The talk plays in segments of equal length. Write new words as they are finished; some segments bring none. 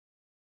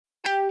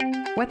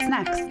What's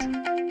next?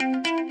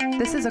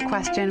 This is a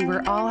question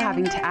we're all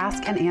having to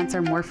ask and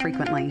answer more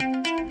frequently.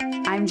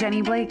 I'm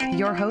Jenny Blake,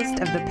 your host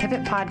of the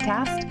Pivot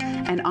Podcast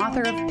and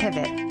author of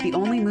Pivot, The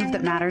Only Move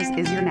That Matters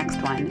Is Your Next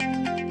One.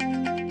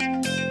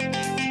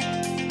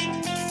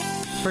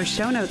 For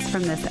show notes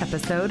from this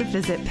episode,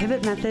 visit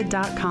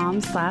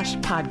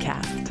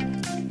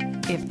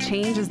pivotmethod.com/podcast. If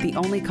change is the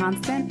only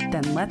constant,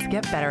 then let's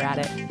get better at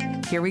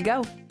it. Here we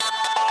go.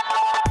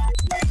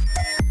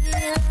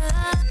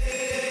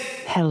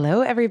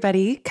 Hello,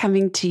 everybody.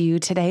 Coming to you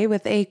today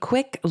with a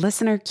quick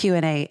listener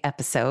Q&A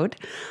episode,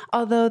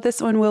 although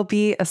this one will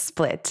be a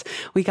split.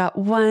 We got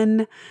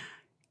one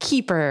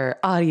keeper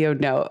audio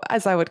note,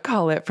 as I would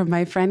call it, from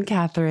my friend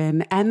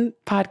Catherine and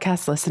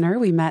podcast listener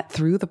we met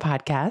through the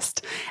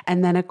podcast.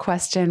 And then a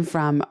question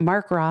from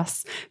Mark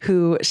Ross,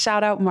 who,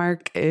 shout out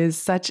Mark, is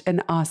such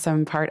an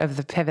awesome part of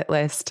the Pivot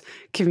List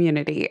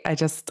community. I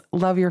just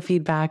love your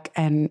feedback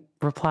and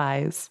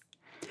replies.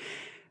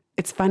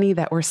 It's funny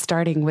that we're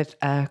starting with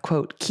a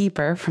quote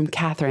keeper from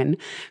Catherine,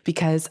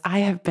 because I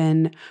have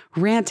been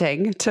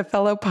ranting to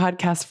fellow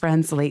podcast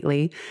friends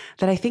lately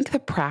that I think the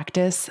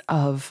practice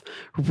of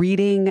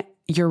reading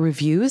your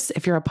reviews,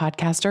 if you're a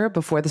podcaster,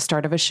 before the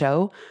start of a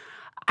show,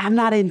 I'm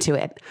not into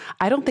it.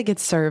 I don't think it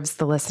serves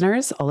the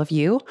listeners, all of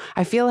you.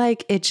 I feel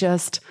like it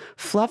just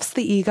fluffs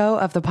the ego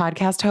of the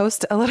podcast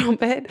host a little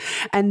bit.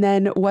 And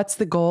then what's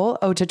the goal?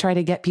 Oh, to try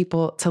to get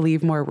people to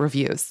leave more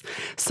reviews.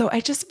 So I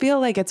just feel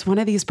like it's one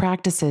of these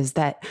practices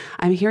that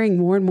I'm hearing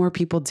more and more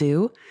people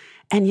do.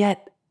 And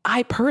yet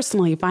I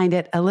personally find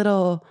it a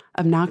little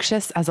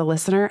obnoxious as a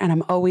listener. And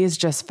I'm always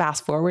just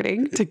fast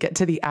forwarding to get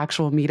to the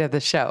actual meat of the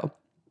show.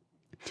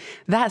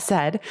 That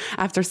said,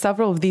 after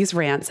several of these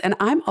rants, and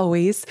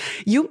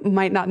you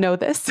might not know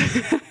this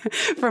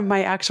from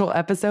my actual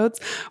episodes,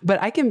 but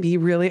I can be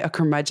really a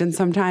curmudgeon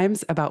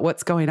sometimes about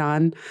what's going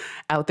on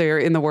out there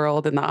in the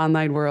world, in the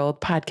online world,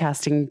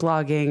 podcasting,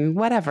 blogging,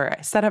 whatever. I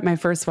set up my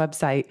first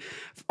website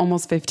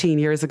almost 15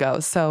 years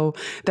ago. So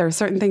there are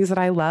certain things that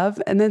I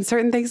love, and then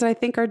certain things that I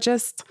think are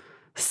just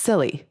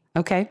silly.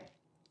 Okay.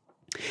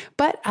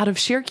 But out of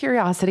sheer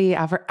curiosity,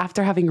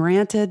 after having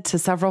ranted to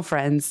several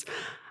friends,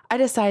 I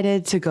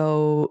decided to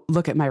go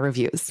look at my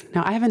reviews.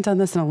 Now, I haven't done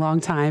this in a long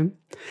time,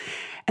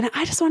 and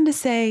I just wanted to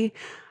say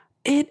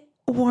it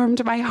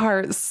warmed my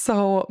heart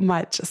so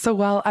much. So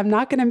while I'm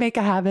not going to make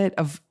a habit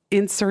of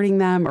inserting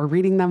them or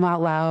reading them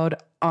out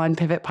loud on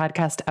Pivot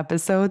Podcast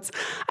episodes,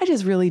 I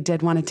just really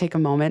did want to take a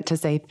moment to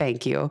say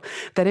thank you.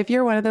 That if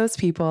you're one of those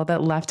people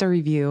that left a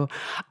review,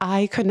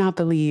 I could not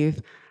believe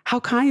how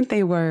kind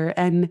they were,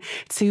 and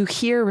to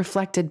hear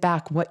reflected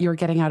back what you're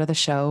getting out of the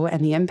show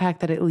and the impact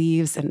that it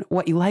leaves and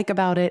what you like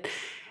about it.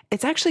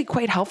 It's actually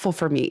quite helpful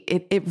for me.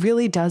 It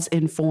really does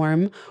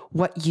inform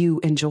what you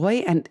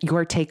enjoy and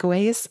your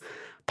takeaways.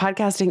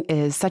 Podcasting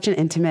is such an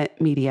intimate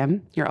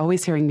medium. You're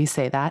always hearing me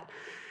say that.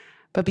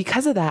 But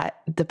because of that,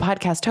 the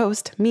podcast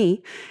host,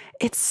 me,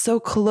 it's so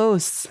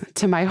close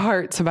to my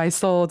heart, to my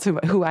soul, to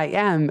who I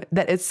am,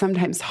 that it's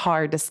sometimes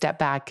hard to step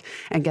back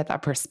and get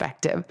that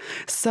perspective.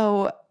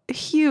 So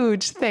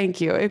huge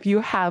thank you if you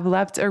have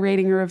left a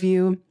rating or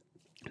review.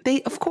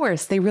 Of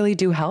course, they really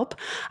do help.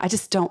 I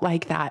just don't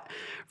like that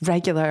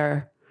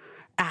regular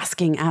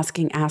asking. I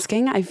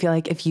feel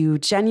like if you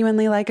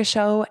genuinely like a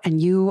show and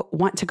you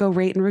want to go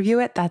rate and review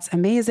it, that's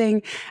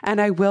amazing.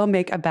 And I will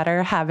make a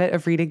better habit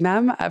of reading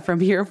them from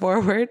here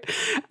forward.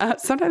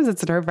 Sometimes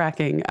it's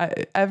nerve-wracking.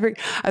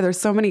 There's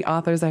so many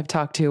authors I've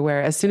talked to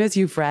where as soon as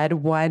you've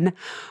read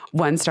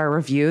one-star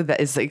review that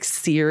is like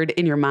seared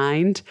in your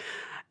mind,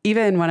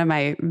 even one of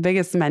my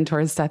biggest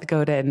mentors, Seth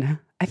Godin,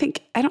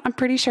 I'm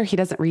pretty sure he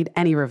doesn't read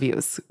any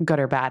reviews, good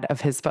or bad,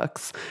 of his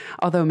books.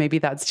 Although maybe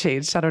that's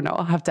changed. I don't know.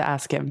 I'll have to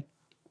ask him.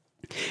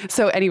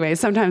 So anyway,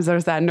 sometimes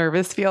there's that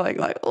nervous feeling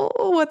like,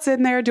 oh, what's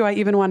in there? Do I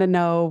even want to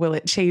know? Will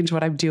it change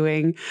what I'm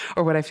doing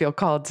or what I feel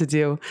called to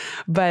do?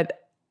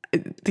 But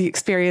the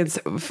experience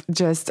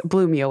just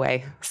blew me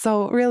away.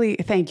 So really,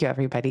 thank you,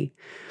 everybody.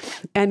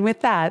 And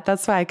with that,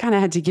 that's why I kind of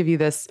had to give you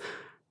this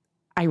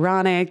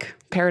ironic,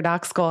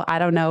 paradoxical,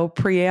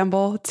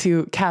 preamble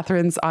to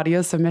Catherine's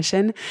audio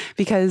submission,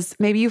 because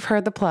maybe you've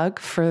heard the plug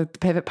for the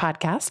Pivot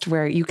Podcast,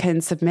 where you can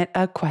submit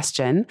a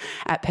question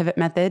at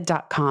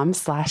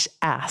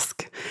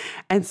pivotmethod.com/ask.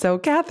 And so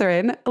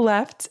Catherine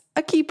left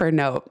a keeper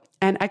note.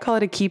 And I call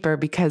it a keeper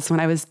because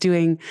when I was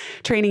doing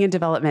training and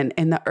development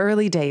in the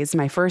early days,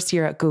 my first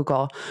year at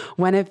Google,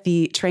 one of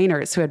the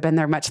trainers who had been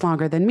there much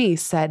longer than me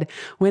said,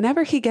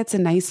 whenever he gets a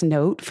nice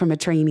note from a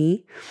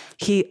trainee,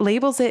 he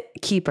labels it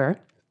keeper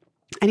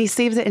and he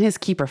saves it in his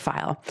keeper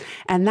file.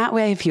 And that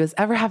way, if he was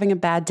ever having a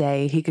bad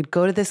day, he could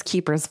go to this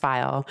keeper's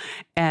file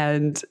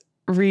and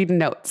read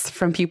notes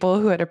from people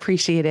who had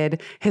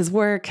appreciated his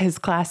work, his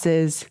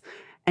classes,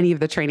 any of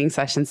the training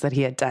sessions that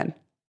he had done.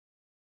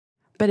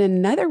 But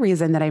another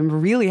reason that I'm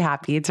really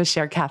happy to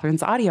share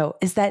Catherine's audio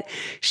is that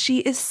she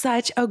is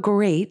such a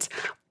great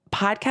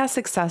podcast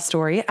success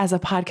story as a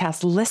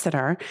podcast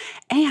listener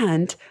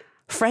and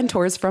friend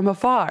tours from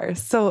afar.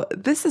 So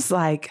this is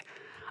like,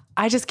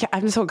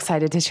 I'm so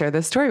excited to share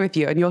this story with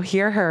you. And you'll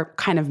hear her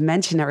kind of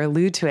mention or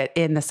allude to it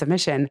in the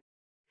submission.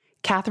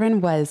 Catherine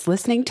was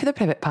listening to the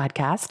Pivot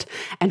podcast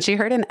and she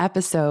heard an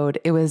episode.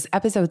 It was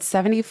episode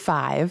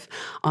 75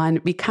 on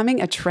becoming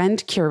a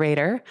trend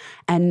curator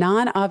and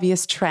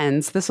non-obvious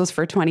trends. This was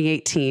for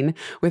 2018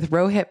 with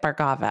Rohit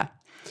Bhargava.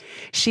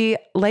 She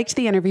liked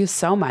the interview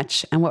so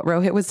much and what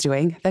Rohit was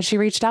doing that she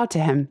reached out to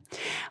him.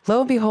 Lo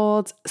and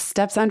behold,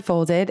 steps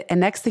unfolded. And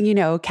next thing you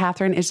know,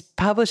 Catherine is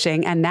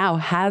publishing and now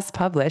has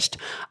published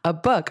a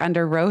book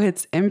under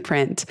Rohit's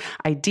imprint,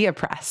 Idea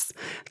Press.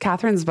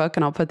 Catherine's book,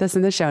 and I'll put this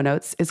in the show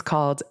notes, is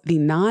called The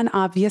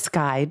Non-Obvious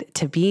Guide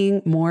to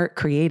Being More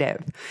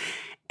Creative.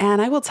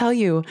 And I will tell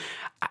you,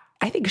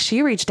 I think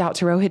she reached out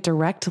to Rohit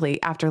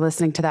directly after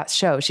listening to that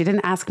show. She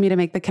didn't ask me to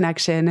make the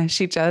connection.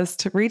 She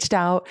just reached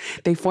out.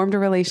 They formed a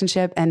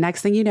relationship. And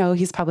next thing you know,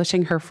 he's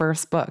publishing her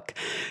first book.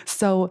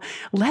 So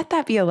let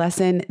that be a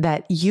lesson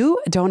that you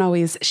don't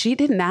always, she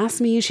didn't ask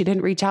me. She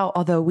didn't reach out,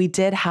 although we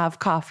did have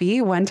coffee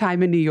one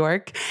time in New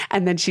York.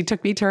 And then she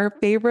took me to her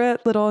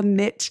favorite little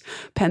niche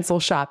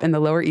pencil shop in the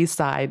Lower East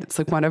Side. It's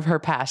like one of her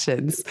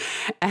passions.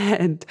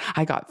 And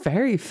I got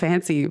very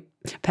fancy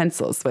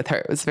pencils with her.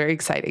 It was very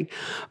exciting.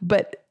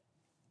 But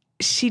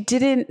she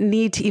didn't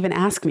need to even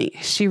ask me.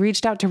 She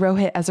reached out to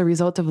Rohit as a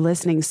result of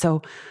listening.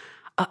 So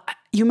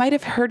you might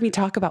have heard me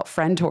talk about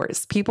friend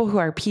tours, people who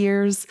are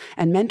peers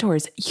and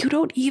mentors. You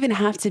don't even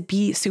have to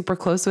be super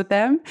close with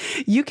them.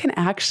 You can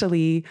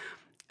actually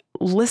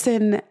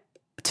listen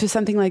to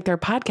something like their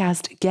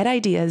podcast, get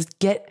ideas,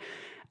 get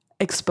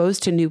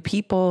exposed to new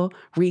people,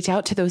 reach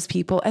out to those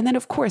people. And then,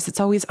 of course, it's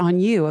always on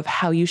you of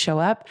how you show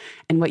up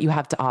and what you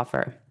have to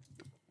offer.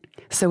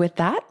 So with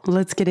that,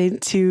 let's get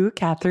into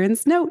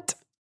Catherine's note.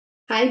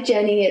 Hi,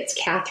 Jenny. It's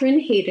Catherine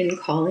Hayden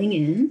calling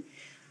in.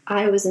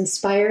 I was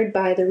inspired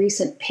by the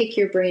recent Pick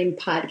Your Brain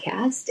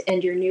podcast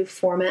and your new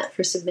format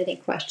for submitting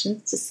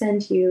questions to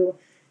send you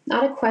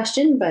not a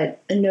question,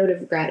 but a note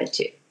of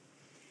gratitude.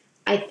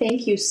 I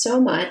thank you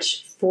so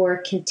much for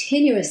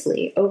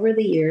continuously over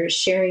the years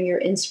sharing your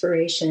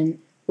inspiration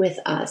with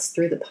us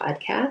through the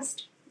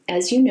podcast.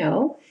 As you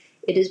know,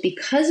 it is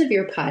because of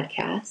your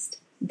podcast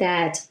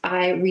that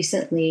I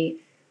recently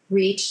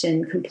reached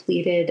and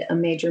completed a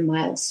major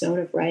milestone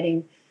of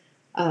writing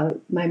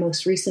my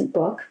most recent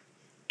book.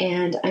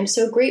 And I'm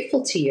so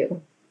grateful to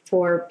you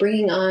for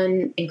bringing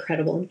on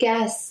incredible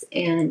guests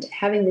and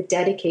having the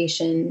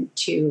dedication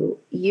to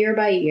year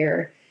by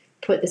year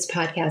put this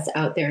podcast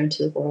out there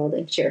into the world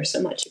and share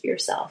so much of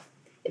yourself.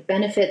 It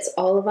benefits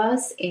all of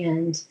us,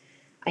 and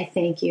I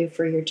thank you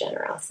for your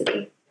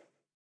generosity.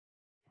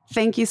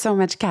 Thank you so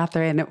much,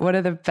 Catherine. One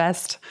of the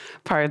best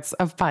parts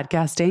of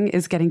podcasting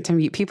is getting to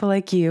meet people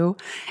like you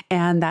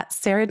and that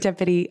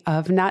serendipity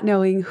of not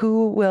knowing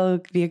who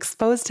will be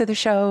exposed to the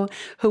show,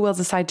 who will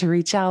decide to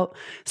reach out.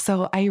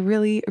 So I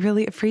really,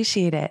 really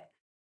appreciate it.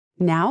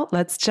 Now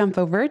let's jump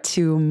over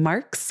to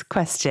Mark's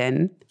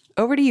question.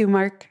 Over to you,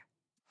 Mark.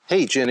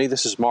 Hey, Jenny,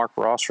 this is Mark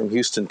Ross from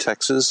Houston,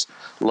 Texas.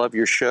 Love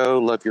your show,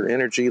 love your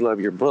energy, love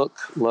your book,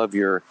 love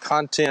your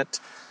content,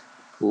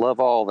 love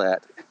all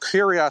that.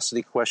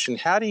 Curiosity question,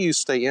 how do you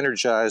stay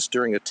energized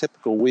during a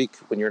typical week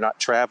when you're not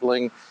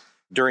traveling?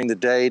 During the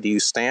day, do you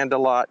stand a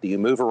lot? Do you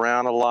move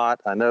around a lot?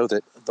 I know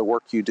that the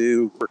work you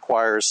do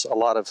requires a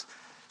lot of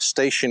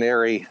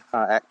stationary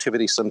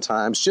activity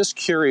sometimes. Just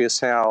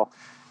curious how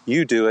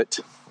you do it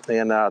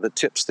and the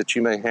tips that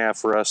you may have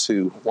for us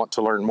who want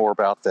to learn more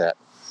about that.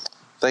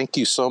 Thank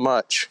you so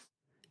much.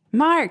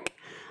 Mark,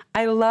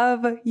 I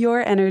love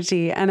your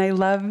energy and I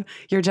love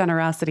your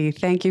generosity.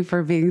 Thank you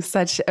for being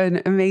such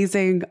an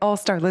amazing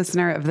all-star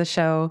listener of the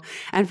show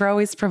and for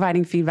always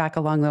providing feedback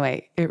along the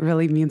way. It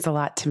really means a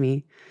lot to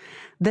me.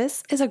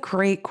 This is a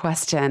great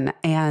question.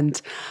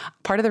 And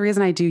part of the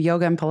reason I do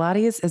yoga and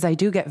Pilates is I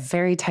do get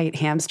very tight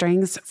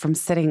hamstrings from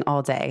sitting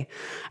all day.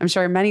 I'm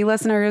sure many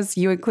listeners,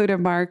 you included,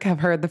 Mark,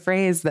 have heard the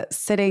phrase that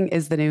sitting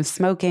is the new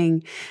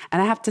smoking.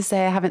 And I have to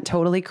say, I haven't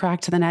totally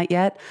cracked the nut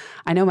yet.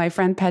 I know my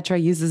friend Petra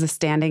uses a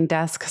standing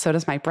desk. So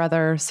does my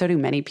brother. So do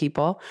many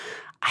people.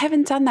 I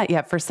haven't done that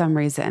yet for some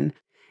reason.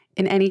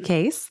 In any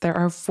case, there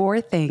are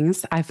 4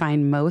 things I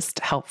find most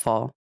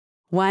helpful.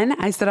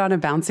 1, I sit on a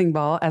bouncing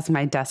ball as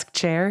my desk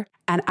chair.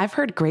 And I've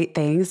heard great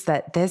things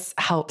that this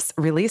helps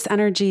release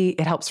energy,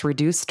 it helps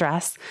reduce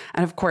stress,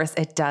 and of course,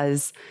 it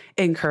does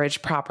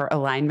encourage proper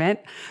alignment.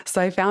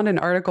 So I found an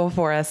article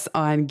for us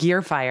on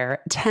GearFire,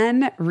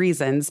 10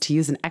 reasons to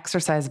use an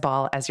exercise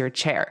ball as your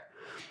chair.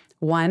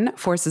 1,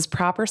 forces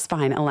proper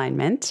spine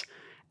alignment.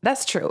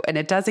 That's true, and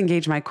it does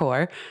engage my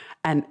core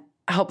and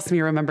helps me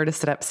remember to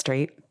sit up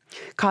straight.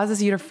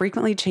 Causes you to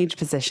frequently change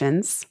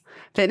positions.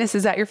 Fitness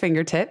is at your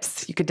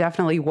fingertips. You could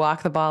definitely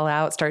walk the ball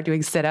out, start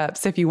doing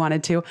sit-ups if you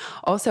wanted to.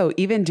 Also,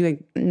 even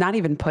doing not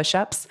even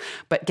push-ups,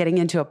 but getting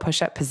into a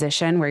push-up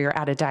position where you're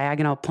at a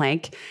diagonal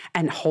plank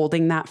and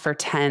holding that for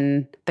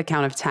 10, the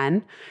count of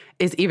 10,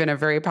 is even a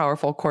very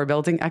powerful core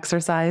building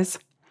exercise.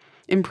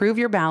 Improve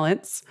your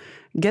balance.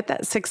 Get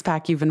that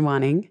six-pack you've been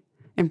wanting.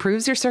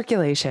 Improves your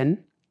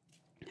circulation.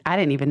 I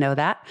didn't even know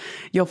that.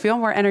 You'll feel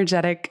more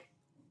energetic.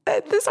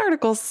 This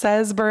article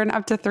says burn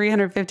up to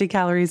 350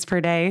 calories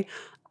per day.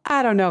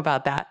 I don't know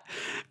about that.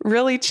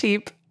 Really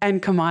cheap,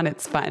 and come on,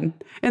 it's fun.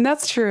 And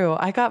that's true.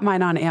 I got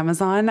mine on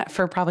Amazon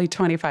for probably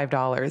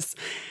 $25.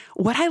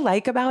 What I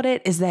like about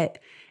it is that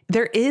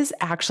there is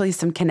actually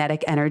some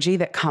kinetic energy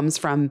that comes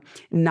from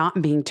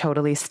not being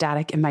totally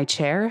static in my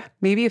chair.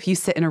 Maybe if you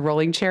sit in a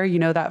rolling chair, you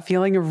know that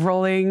feeling of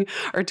rolling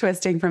or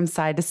twisting from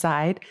side to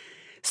side.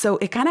 So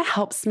it kind of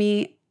helps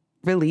me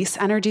release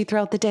energy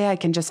throughout the day. I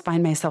can just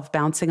find myself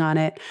bouncing on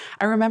it.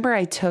 I remember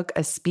I took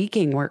a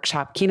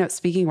keynote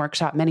speaking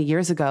workshop many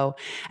years ago,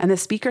 and the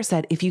speaker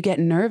said, if you get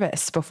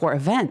nervous before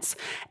events,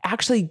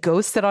 actually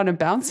go sit on a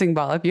bouncing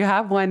ball if you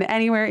have one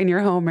anywhere in your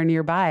home or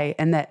nearby,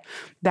 and that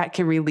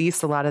can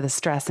release a lot of the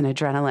stress and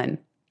adrenaline.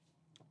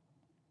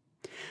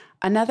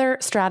 Another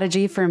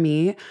strategy for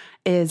me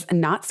is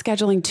not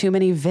scheduling too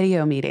many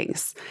video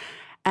meetings.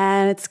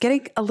 And it's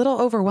getting a little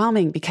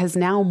overwhelming because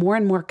now more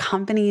and more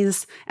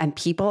companies and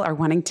people are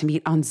wanting to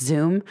meet on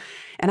Zoom.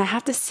 And I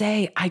have to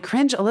say, I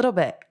cringe a little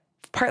bit,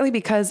 partly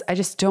because I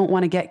just don't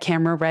want to get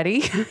camera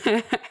ready.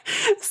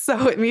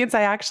 So it means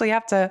I actually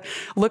have to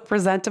look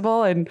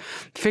presentable and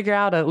figure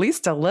out at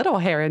least a little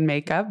hair and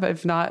makeup,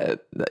 if not,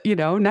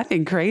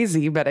 nothing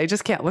crazy, but I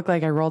just can't look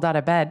like I rolled out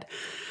of bed.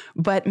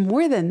 But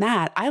more than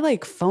that, I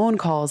like phone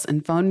calls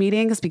and phone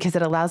meetings because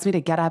it allows me to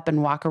get up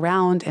and walk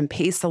around and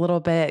pace a little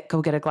bit,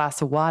 go get a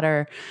glass of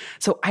water.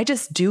 So I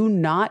just do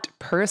not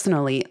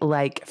personally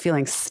like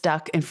feeling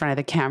stuck in front of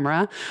the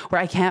camera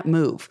where I can't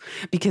move.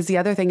 Because the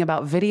other thing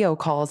about video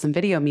calls and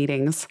video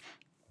meetings,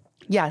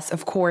 yes,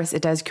 of course,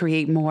 it does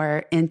create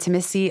more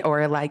intimacy,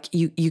 or like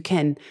you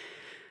can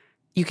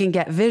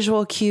get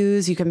visual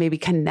cues. You can maybe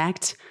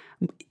connect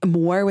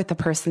more with the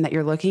person that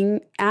you're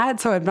looking at.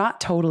 So I'm not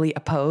totally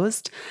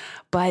opposed,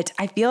 but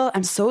I feel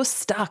I'm so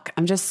stuck.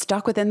 I'm just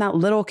stuck within that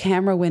little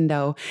camera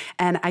window,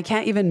 and I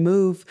can't even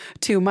move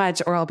too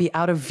much or I'll be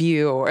out of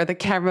view, or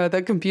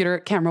the computer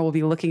camera will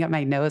be looking at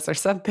my nose or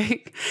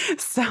something.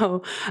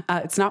 So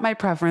it's not my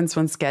preference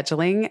when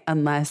scheduling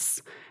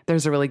unless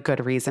there's a really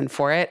good reason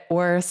for it.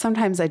 Or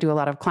sometimes I do a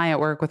lot of client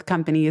work with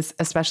companies,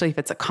 especially if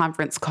it's a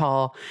conference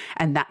call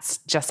and that's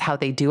just how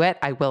they do it.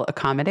 I will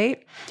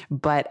accommodate,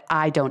 but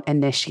I don't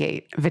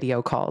initiate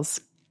video calls.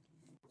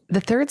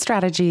 The third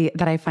strategy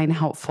that I find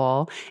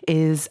helpful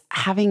is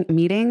having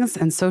meetings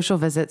and social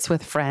visits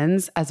with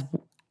friends as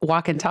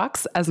walk and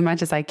talks as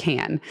much as I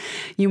can.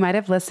 You might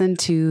have listened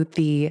to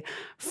the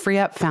Free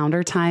Up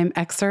Founder Time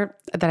excerpt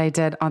that I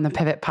did on the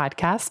Pivot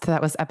podcast. That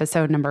was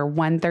episode number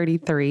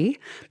 133,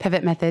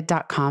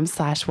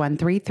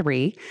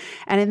 pivotmethod.com/133.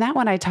 And in that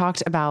one, I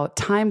talked about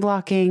time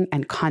blocking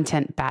and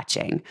content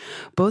batching.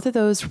 Both of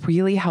those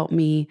really help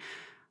me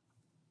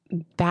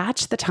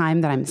batch the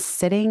time that I'm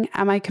sitting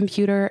at my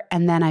computer,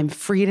 and then I'm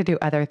free to do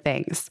other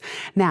things.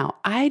 Now,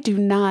 I do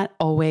not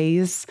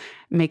always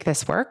make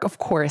this work. Of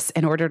course,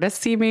 in order to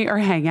see me or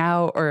hang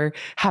out or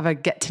have a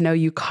get to know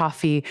you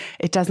coffee,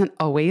 it doesn't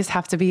always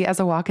have to be as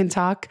a walk and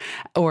talk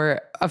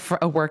or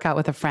a workout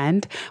with a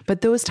friend,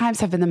 but those times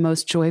have been the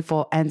most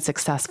joyful and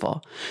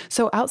successful.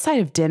 So outside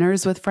of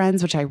dinners with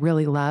friends, which I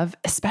really love,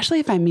 especially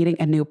if I'm meeting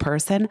a new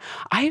person,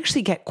 I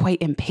actually get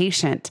quite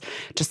impatient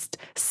just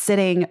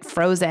sitting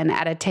frozen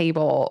at a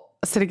table,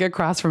 sitting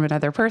across from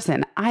another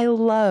person. I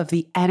love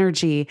the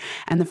energy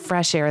and the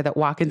fresh air that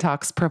walk and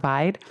talks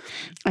provide.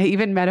 I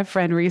even met a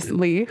friend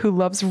recently who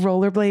loves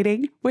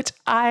rollerblading, which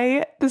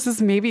this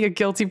is maybe a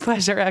guilty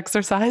pleasure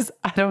exercise.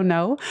 I don't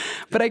know,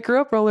 but I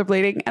grew up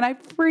rollerblading and I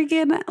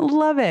freaking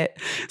love it.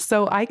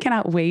 So I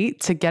cannot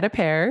wait to get a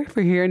pair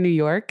for here in New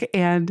York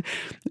and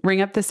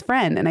ring up this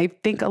friend. And I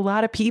think a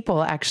lot of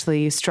people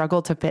actually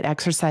struggle to fit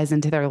exercise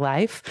into their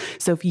life.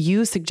 So if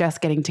you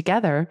suggest getting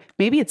together,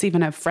 maybe it's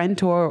even a friend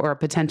tour or a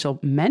potential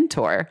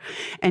mentor,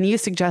 and you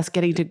suggest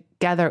getting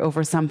together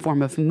over some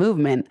form of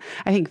movement,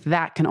 I think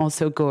that can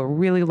also go a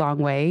really long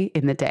way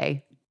in the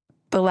day.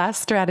 The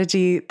last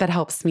strategy that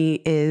helps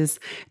me is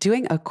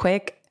doing a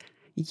quick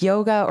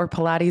yoga or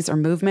Pilates or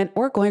movement,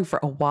 or going for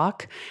a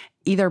walk,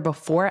 either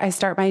before I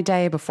start my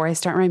day, before I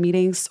start my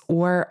meetings,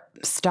 or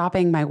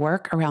stopping my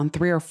work around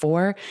 3 or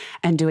 4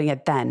 and doing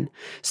it then.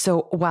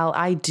 So while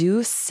I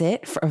do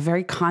sit for a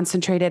very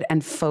concentrated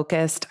and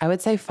focused, I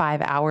would say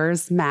 5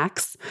 hours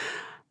max,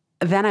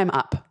 then I'm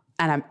up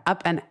and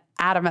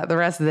at 'em the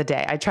rest of the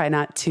day. I try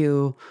not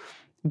to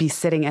be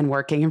sitting and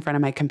working in front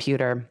of my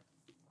computer.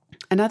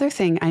 Another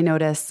thing I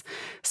notice,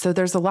 so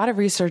there's a lot of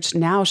research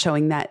now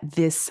showing that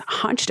this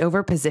hunched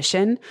over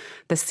position,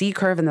 the C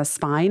curve in the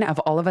spine of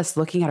all of us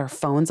looking at our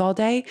phones all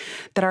day,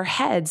 that our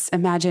heads,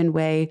 imagine,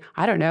 weigh,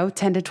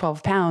 10 to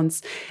 12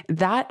 pounds.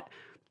 That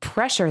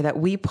pressure that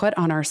we put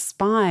on our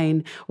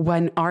spine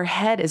when our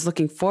head is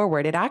looking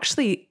forward, it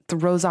actually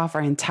throws off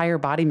our entire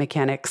body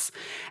mechanics.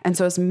 And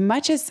so as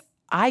much as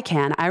I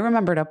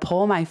remember to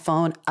pull my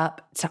phone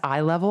up to eye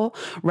level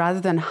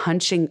rather than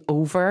hunching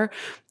over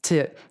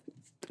to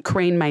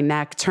crane my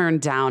neck, turn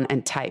down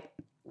and type.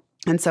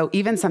 And so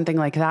even something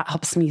like that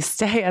helps me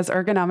stay as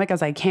ergonomic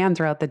as I can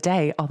throughout the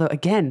day. Although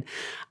again,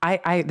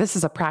 this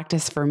is a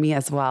practice for me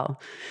as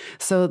well.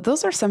 So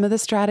those are some of the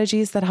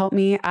strategies that help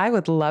me. I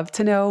would love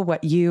to know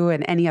what you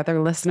and any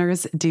other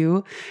listeners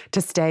do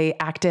to stay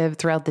active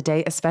throughout the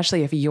day,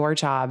 especially if your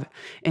job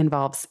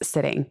involves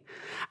sitting.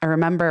 I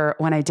remember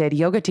when I did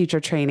yoga teacher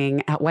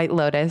training at White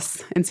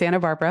Lotus in Santa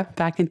Barbara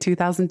back in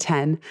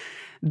 2010,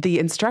 the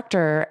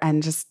instructor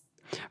and just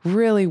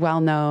really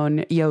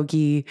well-known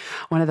yogi,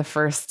 one of the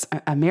first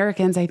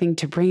Americans, I think,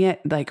 to bring it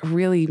like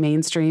really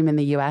mainstream in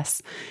the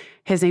US.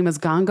 His name was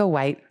Ganga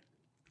White.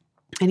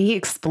 And he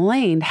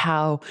explained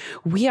how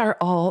we are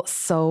all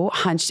so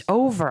hunched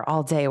over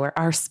all day, where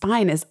our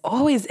spine is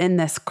always in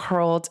this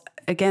curled,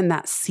 again,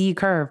 that C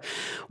curve,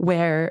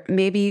 where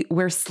maybe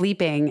we're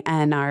sleeping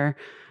and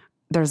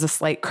there's a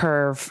slight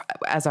curve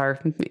as our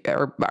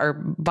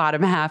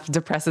bottom half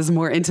depresses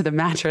more into the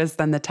mattress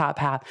than the top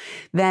half.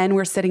 Then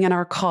we're sitting in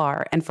our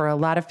car. And for a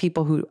lot of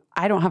people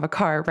I don't have a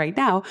car right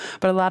now,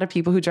 but a lot of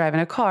people who drive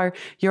in a car,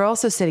 you're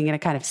also sitting in a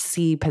kind of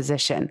C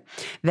position.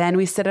 Then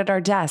we sit at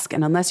our desk.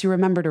 And unless you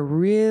remember to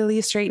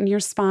really straighten your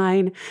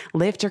spine,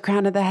 lift your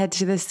crown of the head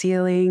to the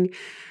ceiling,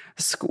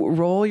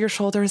 roll your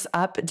shoulders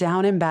up,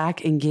 down, and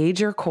back, engage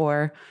your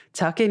core,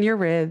 tuck in your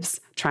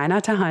ribs, try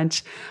not to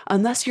hunch.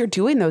 Unless you're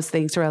doing those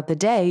things throughout the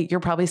day, you're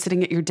probably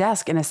sitting at your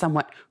desk in a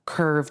somewhat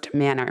curved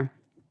manner.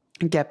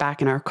 Get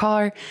back in our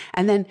car.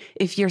 And then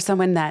if you're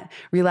someone that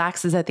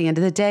relaxes at the end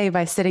of the day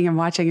by sitting and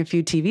watching a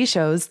few TV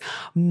shows,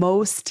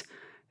 most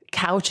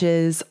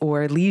couches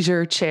or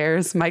leisure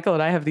chairs. Michael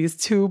and I have these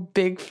two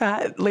big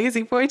fat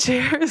lazy boy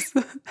chairs.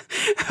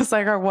 It was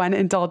like our one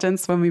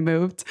indulgence when we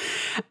moved.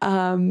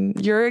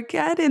 You're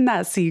again in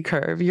that C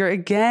curve.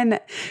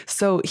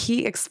 So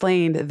he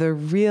explained the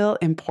real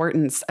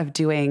importance of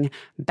doing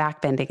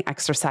backbending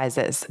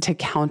exercises to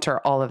counter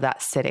all of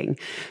that sitting.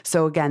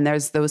 So again,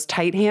 there's those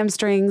tight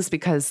hamstrings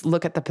because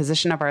look at the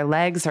position of our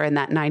legs are in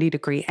that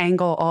 90-degree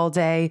angle all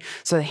day.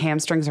 So the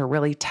hamstrings are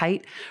really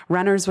tight.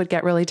 Runners would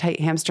get really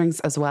tight hamstrings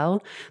as well.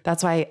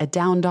 That's why a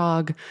down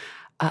dog,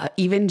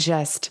 even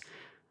just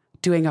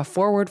doing a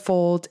forward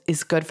fold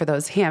is good for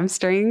those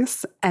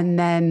hamstrings. And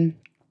then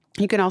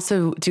you can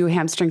also do a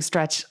hamstring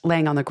stretch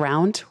laying on the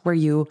ground where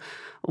you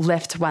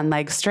lift one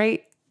leg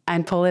straight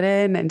and pull it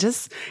in and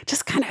just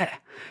kind of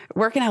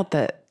working out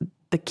the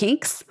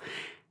kinks.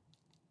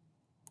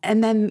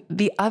 And then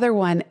the other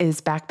one is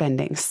back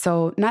bending.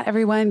 So not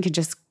everyone can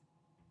just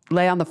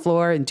lay on the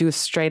floor and do a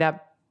straight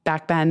up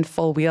back bend,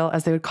 full wheel,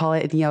 as they would call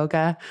it in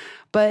yoga.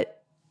 But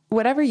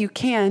whatever you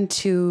can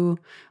to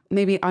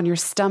maybe on your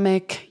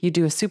stomach, you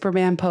do a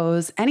Superman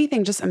pose,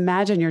 anything, just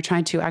imagine you're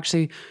trying to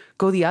actually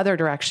go the other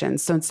direction.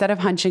 So instead of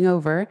hunching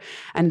over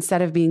and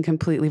instead of being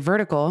completely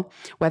vertical,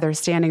 whether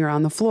standing or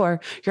on the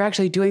floor, you're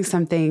actually doing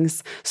some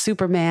things,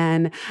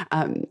 Superman,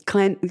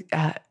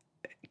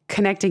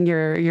 connecting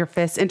your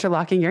fists,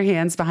 interlocking your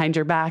hands behind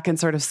your back and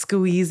sort of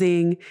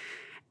squeezing.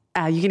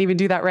 You can even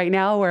do that right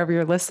now, wherever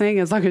you're listening,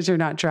 as long as you're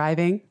not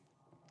driving.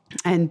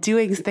 And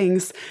doing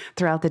things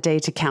throughout the day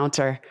to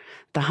counter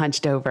the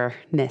hunched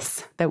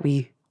overness that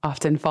we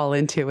often fall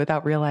into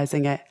without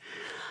realizing it.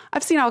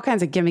 I've seen all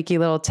kinds of gimmicky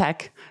little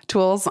tech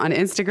tools on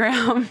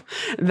Instagram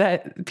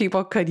that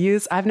people could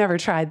use. I've never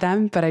tried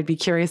them, but I'd be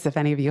curious if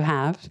any of you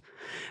have.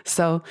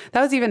 So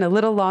that was even a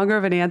little longer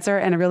of an answer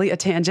and really a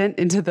tangent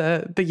into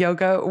the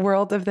yoga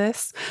world of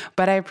this.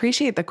 But I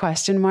appreciate the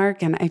question,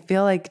 Mark. And I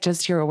feel like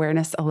just your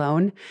awareness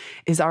alone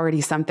is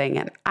already something.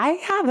 And I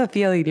have a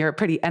feeling you're a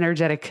pretty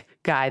energetic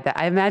guy that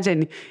I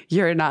imagine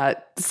you're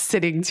not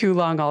sitting too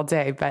long all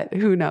day, but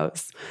who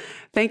knows?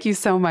 Thank you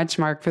so much,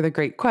 Mark, for the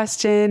great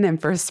question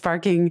and for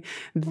sparking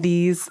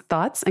these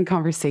thoughts and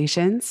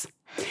conversations.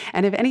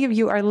 And if any of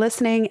you are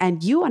listening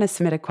and you want to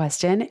submit a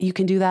question, you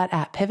can do that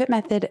at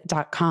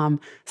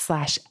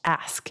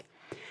pivotmethod.com/ask.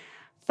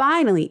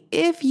 Finally,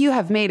 if you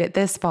have made it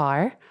this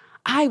far,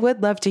 I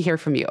would love to hear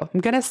from you.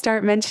 I'm going to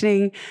start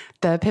mentioning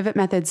the Pivot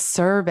Method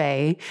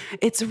survey.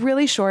 It's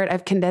really short.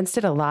 I've condensed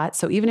it a lot.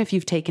 So even if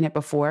you've taken it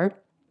before,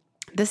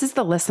 this is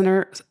the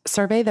listener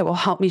survey that will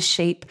help me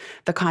shape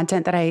the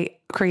content that I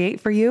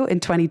create for you in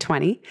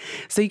 2020.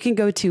 So you can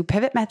go to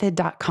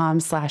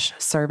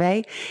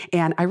pivotmethod.com/survey.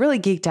 And I really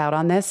geeked out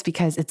on this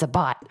because it's a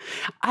bot.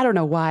 I don't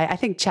know why. I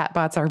think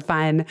chatbots are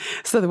fun.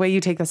 So the way you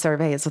take the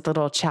survey is with a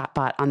little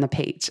chatbot on the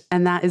page.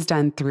 And that is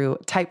done through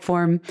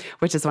Typeform,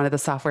 which is one of the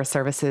software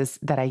services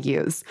that I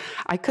use.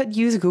 I could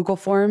use Google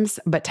Forms,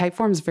 but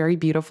Typeform is very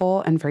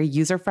beautiful and very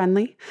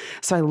user-friendly.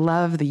 So I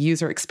love the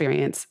user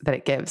experience that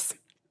it gives.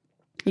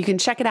 You can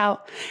check it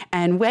out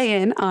and weigh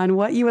in on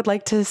what you would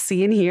like to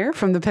see and hear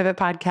from the Pivot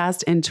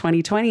Podcast in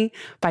 2020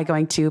 by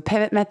going to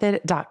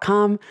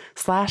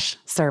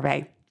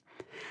pivotmethod.com/survey.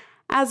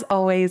 As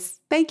always,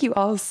 thank you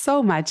all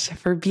so much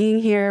for being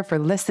here, for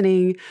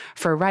listening,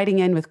 for writing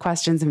in with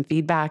questions and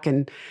feedback,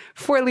 and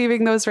for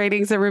leaving those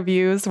ratings and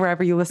reviews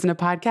wherever you listen to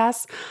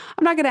podcasts.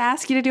 I'm not going to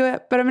ask you to do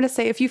it, but I'm going to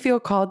say if you feel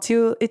called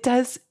to, it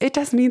does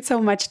mean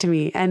so much to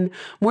me. And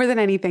more than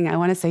anything, I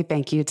want to say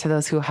thank you to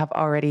those who have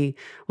already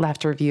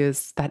left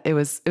reviews. That it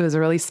was a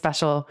really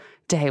special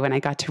day when I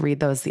got to read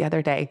those the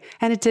other day.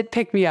 And it did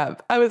pick me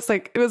up. I was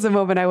like, it was a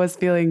moment I was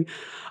feeling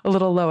a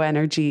little low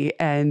energy,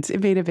 and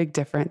it made a big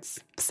difference.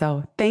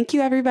 So thank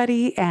you,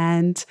 everybody,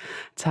 and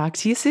talk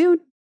to you soon.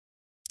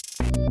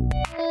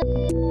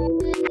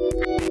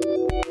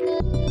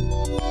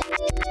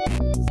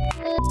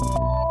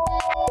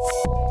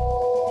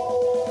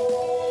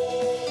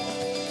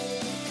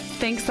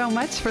 Thanks so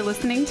much for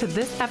listening to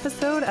this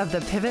episode of the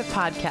Pivot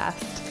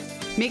Podcast.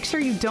 Make sure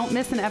you don't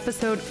miss an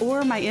episode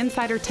or my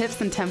insider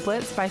tips and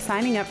templates by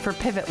signing up for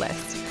Pivot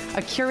List,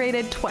 a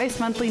curated twice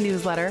monthly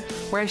newsletter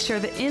where I share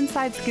the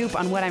inside scoop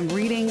on what I'm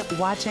reading,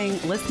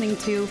 watching, listening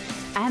to,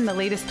 and the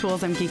latest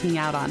tools I'm geeking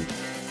out on.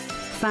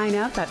 Sign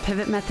up at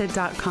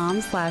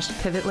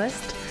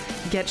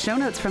pivotmethod.com/pivotlist. Get show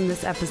notes from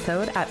this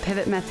episode at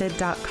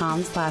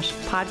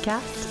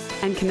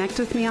pivotmethod.com/podcast and connect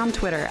with me on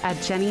Twitter at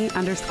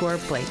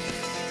Jenny_Blake.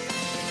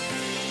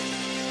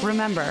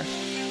 Remember,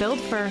 build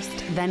first,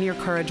 then your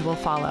courage will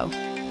follow.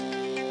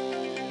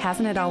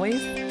 Hasn't it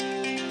always?